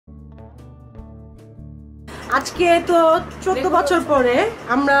আজকে তো 14 বছর পরে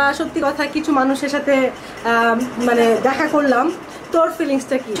আমরা সত্যি কথা কিছু মানুষের সাথে মানে দেখা করলাম। তোর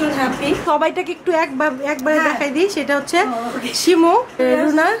ফিলিংসটা কি? হ্যাপি। সবাইটাকে একটু একবারে দেখাই দিই। সেটা হচ্ছে শিমু,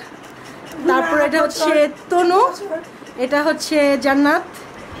 রুনা, তারপর এটা হচ্ছে তনু, এটা হচ্ছে জান্নাত,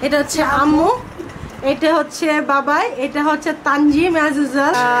 এটা হচ্ছে আম্মু, এটা হচ্ছে বাবাই, এটা হচ্ছে Tanzim as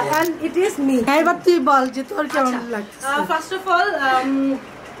usual, and it is me. এবার তুই বল যে তোর কেমন লাগছে। ফার্স্ট অফ অল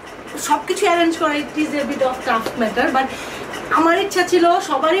সবকিছু অ্যারেঞ্জ করা it is a bit of tough matter, but আমার ইচ্ছা ছিল,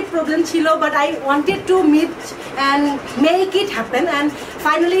 সবারই প্রবলেম ছিল, but I wanted to meet and make it happen, and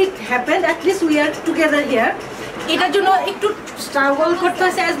finally it happen. At least we are together here. এটার জন্য একটু স্ট্রাগল করতে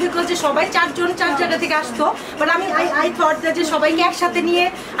হয়েছে অ্যাজ বিকজ যে সবাই 4 জায়গা থেকে আসতো, বাট আমি আই থট যে সবাইকে একসাথে নিয়ে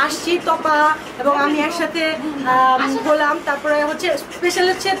আসছি, তপা এবং আমি একসাথে হলাম। তারপরে হচ্ছে স্পেশাল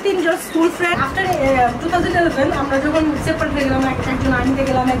হচ্ছে 3 জন স্কুল ফ্রেন্ড। আফটার 2011 আমরা যখন সেপারেট হয়ে গেলাম, একজন আর্মিতে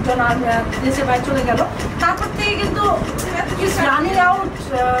গেলাম, একজন দেশের বাইরে চলে গেল, তারপর থেকে কিন্তু রানিং আউট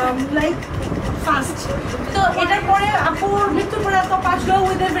লাইক ফাস্ট। তো এটার পরে আপুর মৃত্যুর পরে তপা আসলো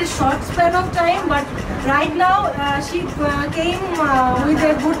with a very short span of time, but right now she came with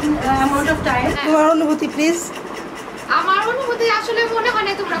a good amount of time. তোমার অনুভূতি প্লিজ। আমার অনুভূতি আসলে মনে হয়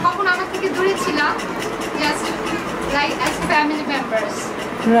না তোমরা কখনো আমার থেকে দূরে ছিলা, just like as family members.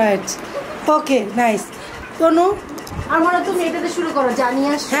 Right, ওকে, নাইস। তনু, আর মনে তুমি এটাতে শুরু করো, জানি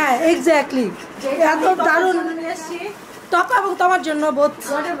আস। হ্যাঁ, এক্স্যাক্টলি, এত দারুণ টপা এবং তোমার জন্য বোধ।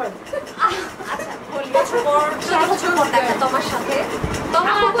 তোমার সাথে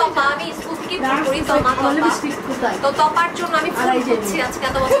আমি স্কুল থেকে করি, তো তপার জন্য আমি ফুল খুঁজছি আজকে,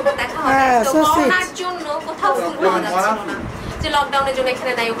 এত বছর পর দেখা হবে। তো করোনার জন্য কোথাও ফুল পাওয়া যাচ্ছিল না, যে লকডাউনের জন্য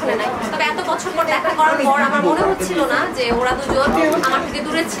এখানে নাই ওখানে নাই। তবে এত বছর পর দেখা করার পর আমার মনে হচ্ছিল না যে ওরা দুজন আমার থেকে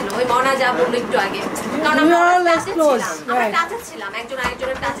দূরে ছিল। ওই মনা যা বললো একটু আগে, কারণ আমরা টাচে ছিলাম, একজন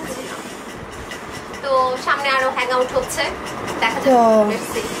আরেকজনের টাচে ছিলাম। তো সামনে আরো হ্যাং আউট হচ্ছে, দেখা যাবে।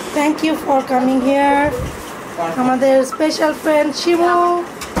 Thank you for coming here. আমাদের special friend Shimu,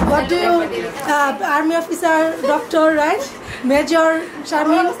 what do you army officer doctor right major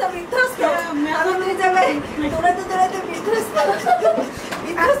Shamil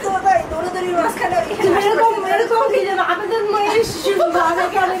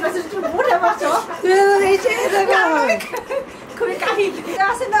খুবই কাহিনী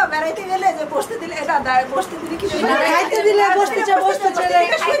আছে না, বেড়াইতে গেলে যে বসতে দিলে এটা দাঁড়ায়, বসতে দিলে কি খাইতে দিলে বসতে চায়, বসতে চায়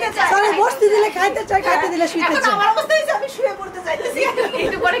সরি, বসতে দিলে খাইতে চায়, খাইতে দিলে শুইতে চায়। আমার অবস্থা হইছে আমি শুয়ে পড়তে চাইতেছি,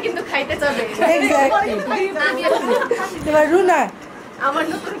 একটু পরে কিন্তু খাইতে যাবে। এক্স্যাক্টলি। এবার রুনা, আমার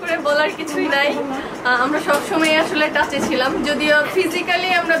নতুন করে বলার কিছুই নাই। আমরা সবসময় আসলে টাচে ছিলাম, যদিও ফিজিক্যালি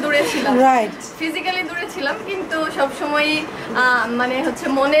আমরা দূরে ছিলাম, রাইট, ফিজিক্যালি দূরে ছিলাম, কিন্তু সবসময় মানে হচ্ছে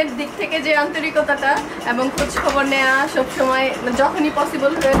মনের দিক থেকে যে আন্তরিকতাটা এবং খোঁজ খবর নেওয়া সবসময় যখনই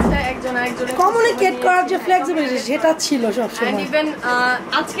পসিবল হয়েছে একজন আরেকজনের কমিউনিকেট করার যে ফ্লেক্সিবিলিটি সেটা ছিল সবসময়। ইভেন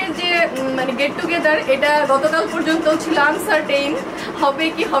আজকের যে মানে গেট টুগেদার, এটা গতকাল পর্যন্ত ছিল আনসার্টেইন, হবে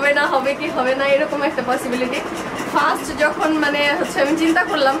কি হবে না, হবে কি হবে না, এরকম একটা পসিবিলিটি। ফার্স্ট যখন মানে হচ্ছে আমি চিন্তা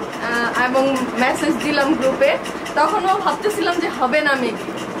করলাম এবং মেসেজ দিলাম গ্রুপে, তখনও ভাবতেছিলাম যে হবে না, মেবি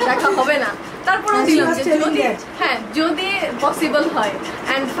দেখা হবে না, তারপরেও দিলাম যে যদি যদি পসিবল হয়,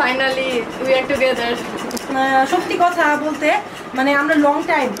 and finally we are together. সত্যি কথা বলতে মানে আমরা লং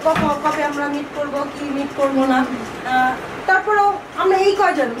টাইম কবে আমরা মিট করবো কি মিট করবো না, তারপরেও আমরা এই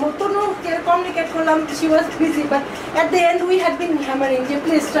কয়জন তনু কমিউনিকেট করলাম, she was busy, but at the end we had been hammering যে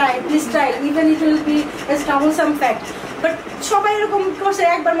please try, even it will be a troublesome fact, but সবাই এরকম করছে।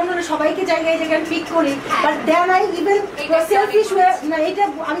 একবার মনে হলো সবাইকে জায়গায় পিক করি, but then I even shellfish হয়ে না, এটা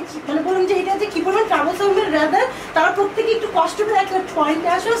আমি মানে বললাম যে এটা যে কি পরিমাণ troublesome রাদার তারা প্রত্যেকে একটু কষ্ট করে একটা পয়েন্টে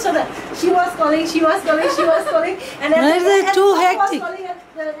আসো, so that she was calling and too hectic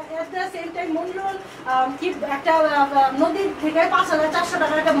at the same time মনরোল কি একটা নদী থেকে ৫,৪০০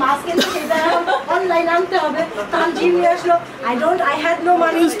 টাকার একটা মাছ কিনতে, সেটা অনলাইন আনতে হবে, তানজিম নিয়ে আসলো, I had no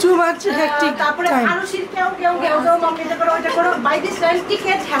money, it's too much hectic। তারপরে আরো কেউ মাম্মি এটা করো ওইটা করো, by this time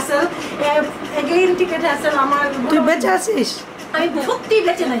ticket hassle, again ticket hassle. আমার তুই বেঁচে আছিস? আমি সত্যি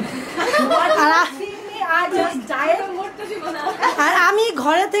বেঁচে নাই, আর আমি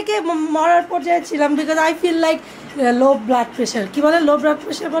ঘরে থেকে মরার পর্যায়ে ছিলাম, because I feel like low blood pressure, কি বলে লো ব্লাড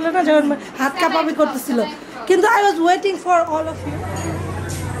প্রেশার বলে না, যখন হাত কাঁপাবি করতেছিল, কিন্তু I was waiting for all of you.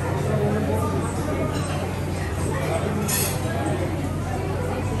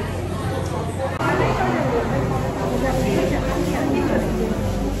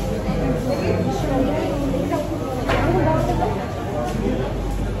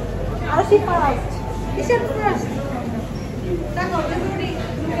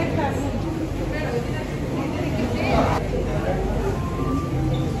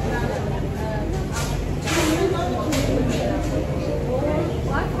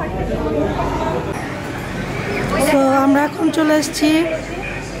 চলে এসেছি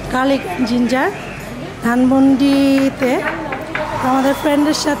গার্লিক জিঞ্জার ধানমন্ডিতে আমাদের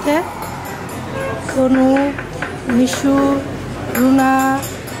ফ্রেন্ডের সাথে, কনু, মিশু, রুনা,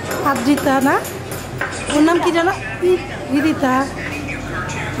 আদ্রিতা, না ওর নাম কি জানো, রিদিতা,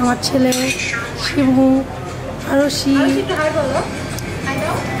 আমার ছেলে শিমু, আরশি,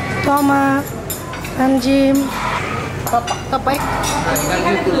 তমা, তানজিম,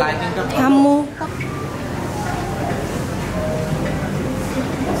 আম্মু।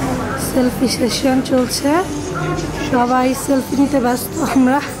 সেলফি সেশন চলছে, সবাই সেলফি নিতে ব্যস্ত।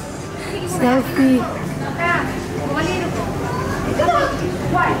 আমরা সেলফি,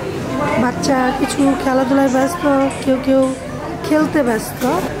 বাচ্চা কিছু খেলাধুলায় ব্যস্ত, কেউ কেউ খেলতে ব্যস্ত।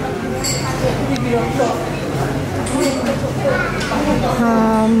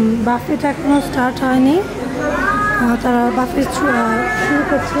 বাফেট এখনো স্টার্ট হয়নি, তারা বাফেট শুরু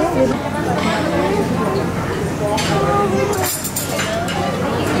করছে।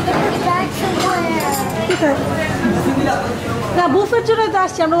 না, বুফের জন্য তো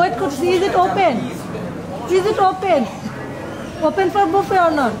আসছি আমরা, ওয়েট করছি। Is it open? Is it open? Open for buffet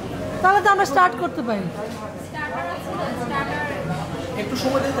or not? তাহলে তো আমরা স্টার্ট করতে পারি।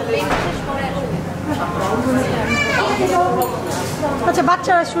 আচ্ছা,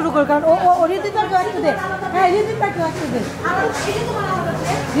 বাচ্চারা শুরু করে, কারণ ও রিদিতাকে একটু দে। হ্যাঁ, রিদিতাকে একটু দে,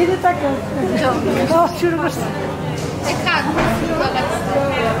 রিদিতাকে শুরু করছে।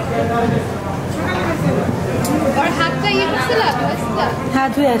 হ্যাঁ,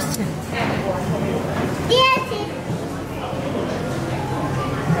 ধুয়ে আসছে।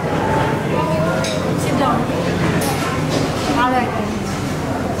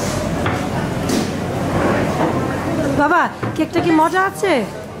 বাবা, কেকটা কি মজা আছে?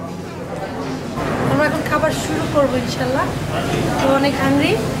 আমরা এখন খাবার শুরু করবো ইনশাল্লাহ। তো অনেক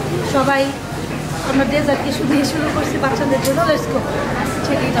হাংরি সবাই, আমরা ডেজার্ট কিছু দিয়ে শুরু করছি বাচ্চাদের জন্য। Let's go,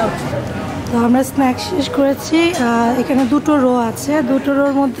 check it out. তো আমরা স্ন্যাক্স শেষ করেছি। এখানে দুটো রো আছে, দুটো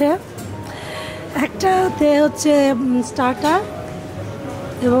রোর মধ্যে একটাতে হচ্ছে স্টার্টার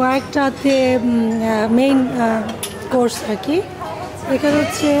এবং আরেকটাতে মেইন কোর্স আর কি। এখানে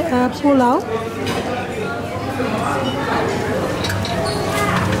হচ্ছে পোলাও,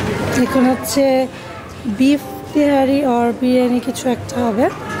 এখানে হচ্ছে বিফ তেহারি আর বিরিয়ানি কিছু একটা হবে।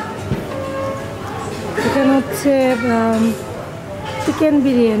 এখানে হচ্ছে চিকেন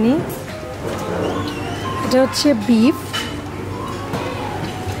বিরিয়ানি, এটা হচ্ছে বিফ,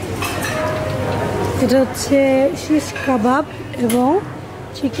 এটা হচ্ছে শিশ কাবাব এবং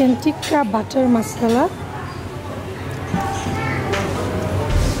চিকেন টিক্কা বাটার মশলা,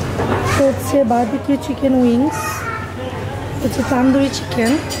 হচ্ছে বারবিকিউ চিকেন উইংস, হচ্ছে তান্দুরি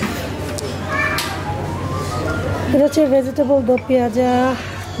চিকেন, এটা হচ্ছে ভেজিটেবল দো পেঁয়াজা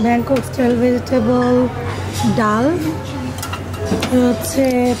ব্যাংকক স্টাইল ভেজিটেবল ডাল, হচ্ছে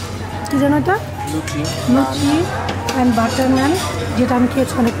কি জানো এটা, লুচি অ্যান্ড বাটার নান, যেটা আমি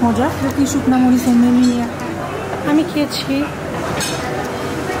খেয়েছি, অনেক মজা। কি শুকনা মরিচ মেমিয়া আমি খেয়েছি।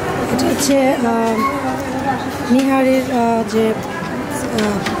 এটা হচ্ছে নিহারির যে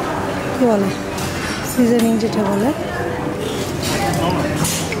কী বলে সিজনিং যেটা বলে,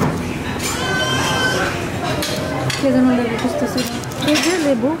 কে যেন লেবু খুঁজতেছে, এই যে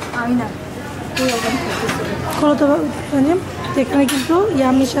লেবু আমি না কোনো তো। এখানে কিন্তু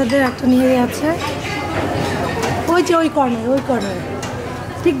ইয়ামিশাদের একটা নিহারি আছে, ওই যে ওই কর্নারে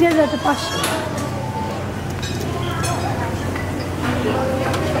ঠিক ডেজার্টের পাশে।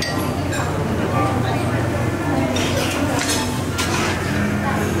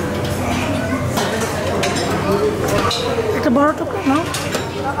 একটা বড় টুকরো নাও,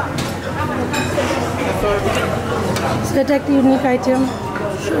 সেটা একটা ইউনিক আইটেম,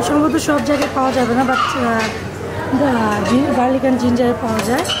 সম্ভবত সব জায়গায় পাওয়া যাবে না, বাট গার্লিক অ্যান্ড জিঞ্জারে পাওয়া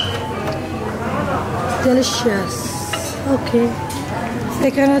যায়। ডেলিশিয়াস। ওকে,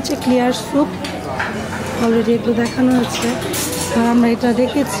 এখানে হচ্ছে ক্লিয়ার স্যুপ, অলরেডি এগুলো দেখানো হচ্ছে। আর আমরা এটা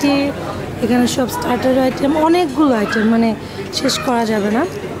দেখেছি, এখানে সব স্টার্টার আইটেম, অনেকগুলো আইটেম, মানে শেষ করা যাবে না।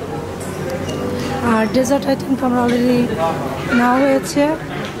 আর ডেজার্ট আইটেমটা আমরা অলরেডি নেওয়া হয়েছে,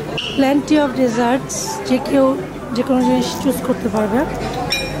 প্ল্যান্টি অফ ডেজার্টস, যে কেউ যে কোনো জিনিস চুজ করতে পারবে।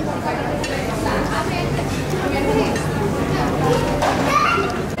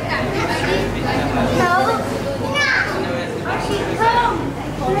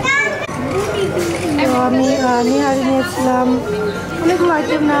 তো আমি নিহারি নিয়েছিলাম, অনেকগুলো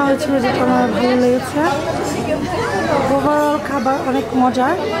আইটেম নেওয়া হয়েছিল যেটা আমার ভালো লেগেছে। ওভারঅল খাবার অনেক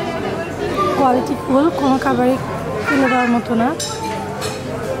মজার, কোয়ালিটি ফুল, কোনো খাবারই তুলে দেওয়ার মতো না।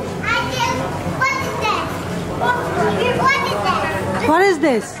 What is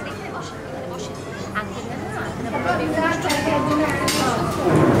this?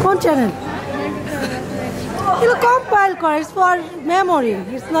 চ্যানেল এগুলো কম্পাইল করে, it's for memory,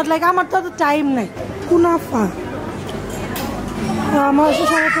 it's not like আমার তো টাইম নাই। কুনাফা আমার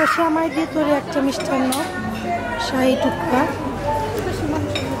সবাই শ্যামাই দিয়ে তৈরি একটা মিষ্টান্ন, শাহী টুকরা।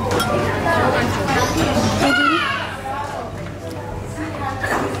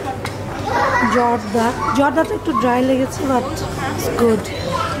 জর্দাটা একটু ড্রাই লেগেছে, বাট গুড,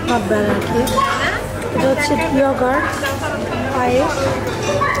 নট ব্যাড আর কি। এটা হচ্ছে ইয়োগার্ট পায়েস,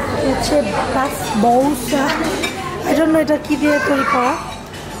 হচ্ছে বৌসা। এই জন্য এটা কী দিয়ে তৈরি করা?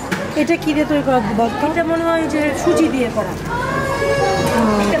 এটা কী দিয়ে তৈরি করা বলতো? এটা মনে হয় যে সুজি দিয়ে করা।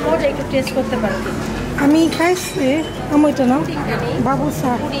 মজা, একটু টেস্ট করতে পারি। আমি খাইছি, আমি ওইটা না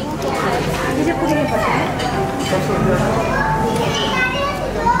বাবুসা।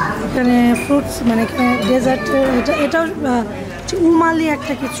 এখানে ফ্রুটস, মানে এখানে ডেজার্ট, এটাও উমালি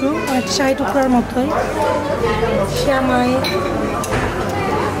একটা কিছু, অনেকটা শাহী টুকরার মতোই। শ্যামাই,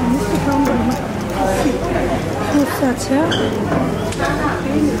 ফ্রুটস আছে,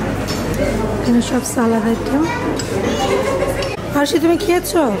 এখানে সব সালাদ আইটেম। আর তুমি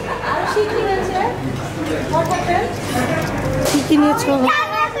খেয়েছো? কি কি নিয়েছো?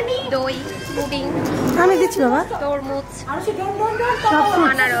 দই, পুডিং, আমি দিচ্ছি বাবা, তরমুজ, সব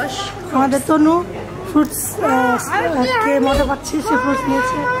আনারস। আমাদের তনু ফ্রুটস কে মজা পাচ্ছি, সে ফ্রুটস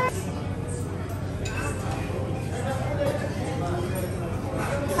নিয়েছে।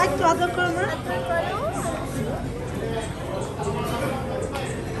 একটু আদর করো না,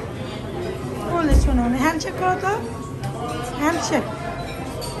 বলে শোনো, হ্যান্ডশেক করো তো, হ্যান্ডশেক।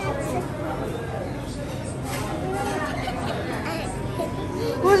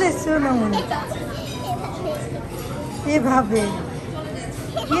 বলে শোনো এভাবে।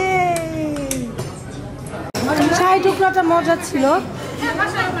 শাহী টুকরাটা মজা ছিল।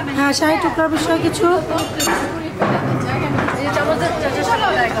 হ্যাঁ, শাহী টুকরার বিষয়ে কিছু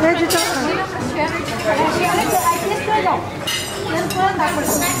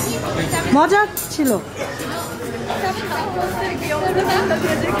মজা ছিল।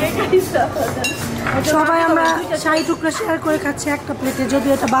 সবাই আমরা শাহী টুকরা শেয়ার করে খাচ্ছি একটা প্লেটে,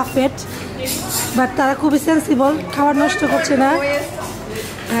 যদিও এটা বাফেট, বাট তারা খুবই সেন্সিবল, খাবার নষ্ট করছে না।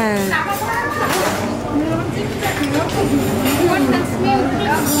 হ্যাঁ,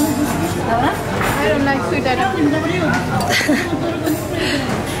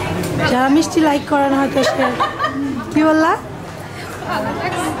 যারা মিষ্টি লাইক করেন হয়তো সে কি বললা?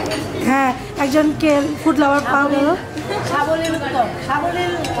 হ্যাঁ, একজনকে ফুড লাভার পাওয়া গেল।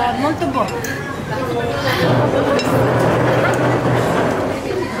 সাবলীল মন্তব্য।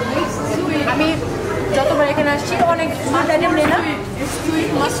 আমি যতবার এখানে আসছি অনেক সুইট আইটেম নেই না,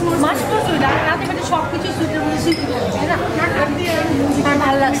 সব কিছু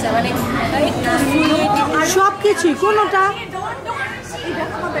ভালো লাগছে, মানে সব কিছুই কোনোটা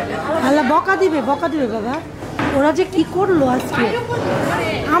আল্লাহ বকা দিবে বাবা। ওরা যে কি করলো আজকে,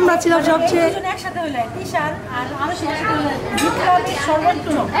 আমরা ছিলাম সবচেয়ে একসাথে হইলে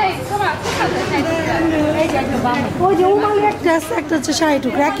ওই যে উমালি একটা হচ্ছে শাহী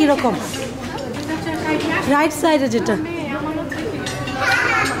টুকরা, একই রকম রাইট সাইডে যেটা।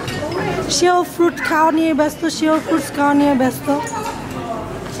 সেও ফ্রুট খাওয়া নিয়ে ব্যস্ত, ফ্রুটস খাওয়া নিয়ে ব্যস্ত,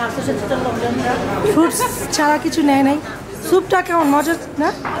 ফ্রুটস ছাড়া কিছু নেয় নাই। স্যুপটা কেমন মজা না?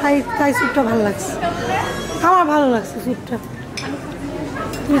 তাই স্যুপটা ভালো লাগছে, আমার ভালো লাগছে স্যুপটা।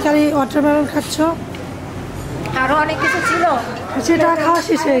 তুমি খালি ওয়াটারমেলন খাচ্ছ, আরো অনেক কিছু ছিল, সেটা খাওয়া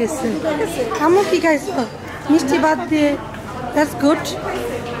শেষ হয়ে গেছে। আম্মু কি খাইছো মিষ্টি বাদ দিয়ে? That's good.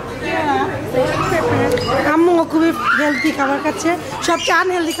 আম্মু খুবই হেলদি খাবার খাচ্ছে, সবচেয়ে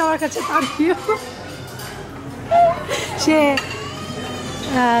আনহেলদি খাবার খাচ্ছে তার প্রিয়। সে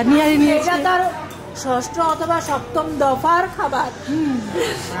নিয়ারি নিয়েছে, তার ষষ্ঠ অথবা সপ্তম দফার খাবার।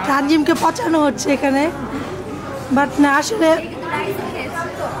 তানজিমকে পচানো হচ্ছে এখানে, বাট না আসলে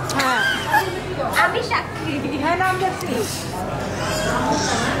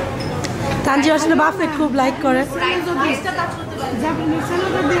তানজিম আসলে বাফেট খুব লাইক করে।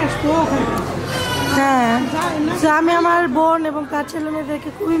 হ্যাঁ, আমি আমার বোন এবং তার ছেলে মেয়েদেরকে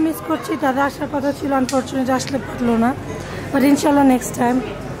খুবই মিস করছি। তাদের আসার কথা ছিল, আনফর্চুনেট আসলে পারলো না, বাট ইনশাল্লাহ নেক্সট টাইম।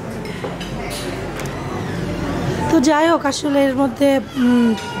 তো যাই হোক, আসলে এর মধ্যে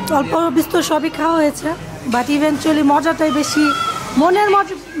অল্প বিস্তর সবই খাওয়া হয়েছে, বাট ইভেনচুয়ালি মজাটাই বেশি, মনের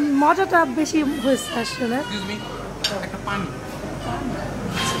মজাটা বেশি হয়েছে আসলে।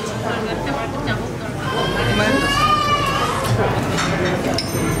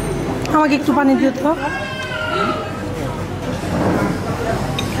 আমাকে একটু পানি দিও তো।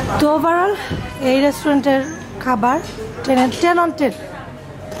 ওভারঅল এই রেস্টুরেন্টের খাবার 10 on 10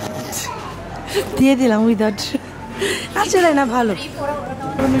 দিয়ে দিলাম উইদাউট। আসলে না ভালো।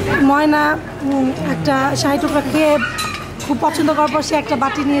 ময়না একটা শাহী টুকরা খেয়ে খুব পছন্দ করার পর সে একটা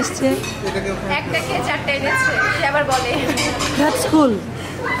বাটি নিয়ে এসছে। একটা খেয়ে 4টা এনেছে, সে আবার বলে দ্যাটস কুল।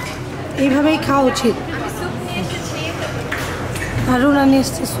 এইভাবেই খাওয়া উচিত। আমি স্যুপ নিয়ে এসেছি। আর রুনা নিয়ে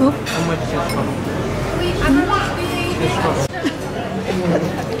এসছে স্যুপ।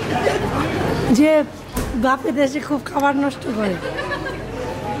 যে বাপের দেশে খুব খাবার নষ্ট করে,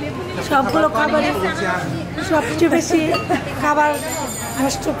 সবগুলো খাবার সবচেয়ে বেশি খাবার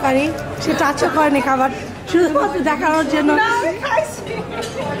নষ্টকারী সে টাচও করেনি খাবার, শুধুমাত্র দেখানোর জন্য,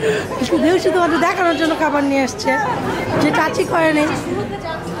 শুধুমাত্র দেখানোর জন্য খাবার নিয়ে আসছে, যে টাচই করেনি।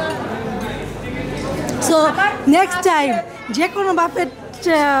 সো নেক্সট টাইম যে কোনো বাপের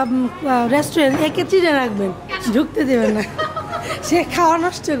রেস্টুরেন্ট একে চিনে রাখবেন, ঢুকতে দেবেন না, সে খাওয়া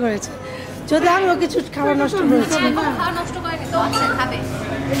নষ্ট করেছে। যদি আমিও কিছু খাবার নষ্ট করেছি,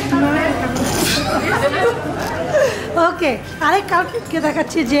 ওকে। আরেক কালকে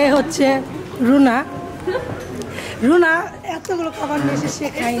দেখাচ্ছি যে হচ্ছে রুনা। রুনা এতগুলো খাবার নিয়ে এসে সে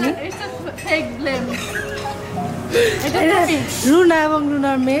খায়নি। রুনা এবং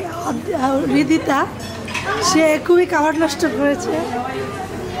রুনার মেয়ে হৃদিতা, সে খুবই খাবার নষ্ট করেছে।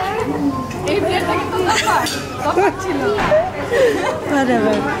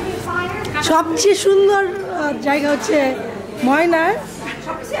 সবচেয়ে সুন্দর জায়গা হচ্ছে ময়নার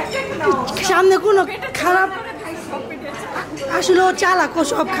সামনে কোনো খারাপ, আসলে ও চালাক, ও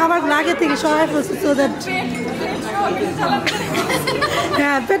সব খাবারগুলো আগে থেকে সবাই ফেলছে।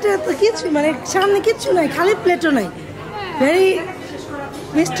 হ্যাঁ, পেটে তো কিছু মানে সামনে কিচ্ছু নাই, খালি প্লেটও নাই, ভেরি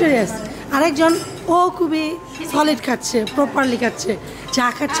মিস্টেরিয়াস। আরেকজন ও খুবই সলিড খাচ্ছে, প্রপারলি খাচ্ছে, যা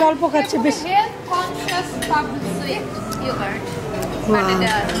খাচ্ছে অল্প খাচ্ছে, বেশি।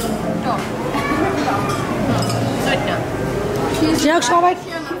 সবাই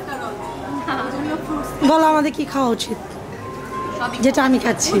বলো আমাদের কি খাওয়া উচিত, যেটা আমি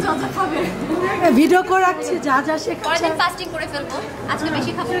খাচ্ছি, ভিডিও করে রাখছি যা যা শেখাচ্ছে। ফাস্টিং করে ফেলবো, আজকে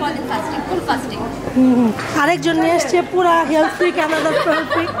বেশি খাবো, পরদিন ফাস্টিং, ফুল ফাস্টিং। আরেকজন নিয়ে এসছে পুরা health freak, another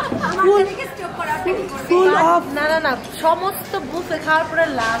freak, full of না সমস্ত বুফে খাওয়ার পরে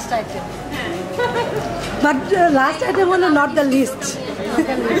last item, but last item হলো নট দ্য লিস্ট।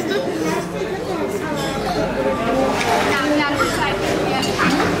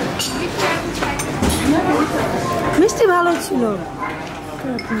 মিষ্টি ভালো ছিল।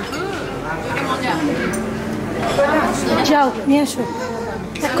 যাও নিয়ে আসো,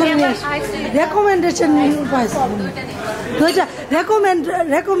 এক্ষুনি নিয়ে আসো। রেকমেন্ডেশন দুইটা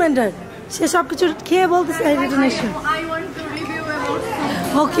রেকমেন্ডার, সে সব কিছু খেয়ে বলতেছে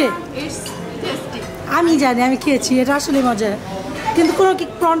ওকে। আমি জানি, আমি খেয়েছি, এটা আসলে মজা। কিন্তু কোনো কি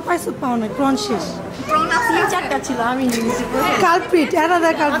প্রন পাইছো? পাও না, প্রন শেষ। 3-4টা ছিল, আমি কালপ্রিট,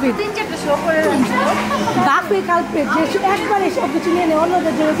 অ্যানাদার কালপ্রিট, বাপে কালপ্রিট, যে একবারে সব কিছু নিয়ে নেয়,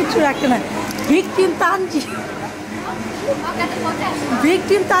 অন্যদের জন্য কিছু রাখে না।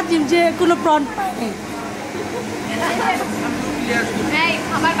 ভিকটিম তানজিম যে কোনো প্রন পায় নাই,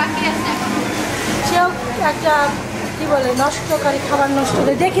 সেও একটা কি বলে নষ্টকারী, খাবার নষ্ট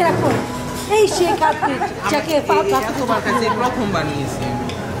করে। দেখে রাখো, এই সে কালপ্রিট যাকে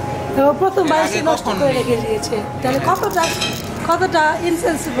প্রথমবার সে নষ্ট করে রেখে দিয়েছে। তাহলে কতটা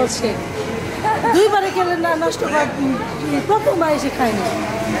ইনসেন্সিবল সে। দুইবারে খেলে না নষ্ট করে, প্রথমবার এসে খায়নি।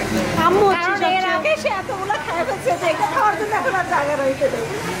 আম্মু হচ্ছে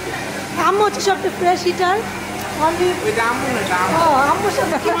আম্মু হচ্ছে সবচেয়ে ফ্রেশ হিটার। আম্মুর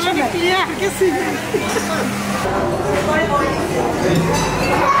সাথে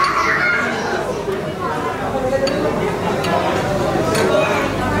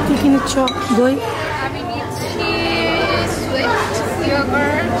কি কি নিচ্ছ? দই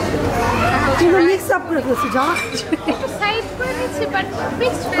কিন্তু মিক্স আপ করে ফেলছি, জানো?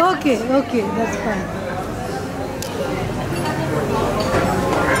 ওকে ওকে, দ্যাটস ফাইন।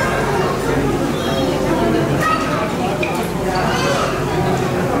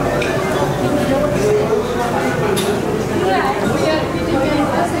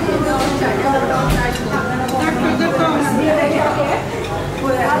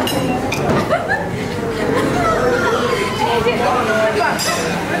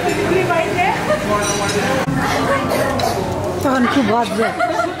 তখন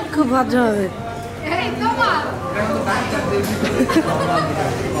খুব ভদ্র হবে।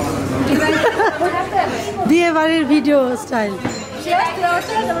 বিয়ে বাড়ির ভিডিও স্টাইল।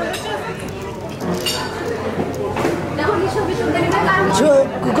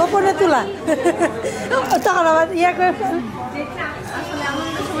 গোপনে তোলা, তখন আবার ইয়ে করে fail.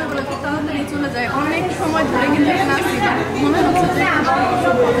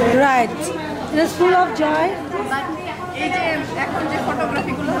 Right. It is full of joy. এই যে এখন যে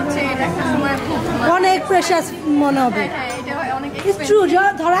ফটোগ্রাফিগুলো হচ্ছে এটা একটা সময় খুব অনেক প্রেশাস মনে হবে। হ্যাঁ এটা অনেক ট্রু,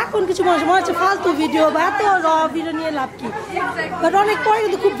 ধর এখন কিছু মনে হচ্ছে ফালতু ভিডিও বা এত র ভিডিও নিয়ে লাভ কি, বাট অনেক পরে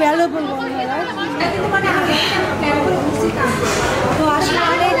কিন্তু খুব ভ্যালুয়েবল মনে হয়। তো আসলে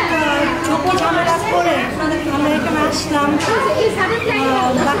অনেক ঝুঁকি ঝামেলা করে আমরা এখানে আসলাম,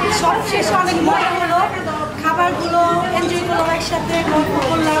 বাকি সব শেষে অনেক মজা হলো, খাবারগুলো এনজয় করলাম, একসাথে গল্প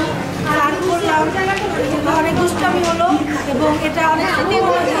করলাম, গান করলাম, অনেক দুষ্টামি হলো এবং এটা অনেক স্মৃতি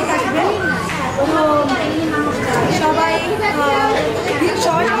মনে থাকবে। তো সবাই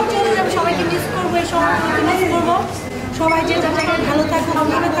সবাইকে মিস করবো, এই সময়গুলোকে মিস করবো। সবাই যে যার জায়গায় ভালো থাকুক,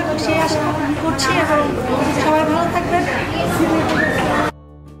 ভালো থাকুক সেই আশা করছি এবং সবাই ভালো থাকবেন।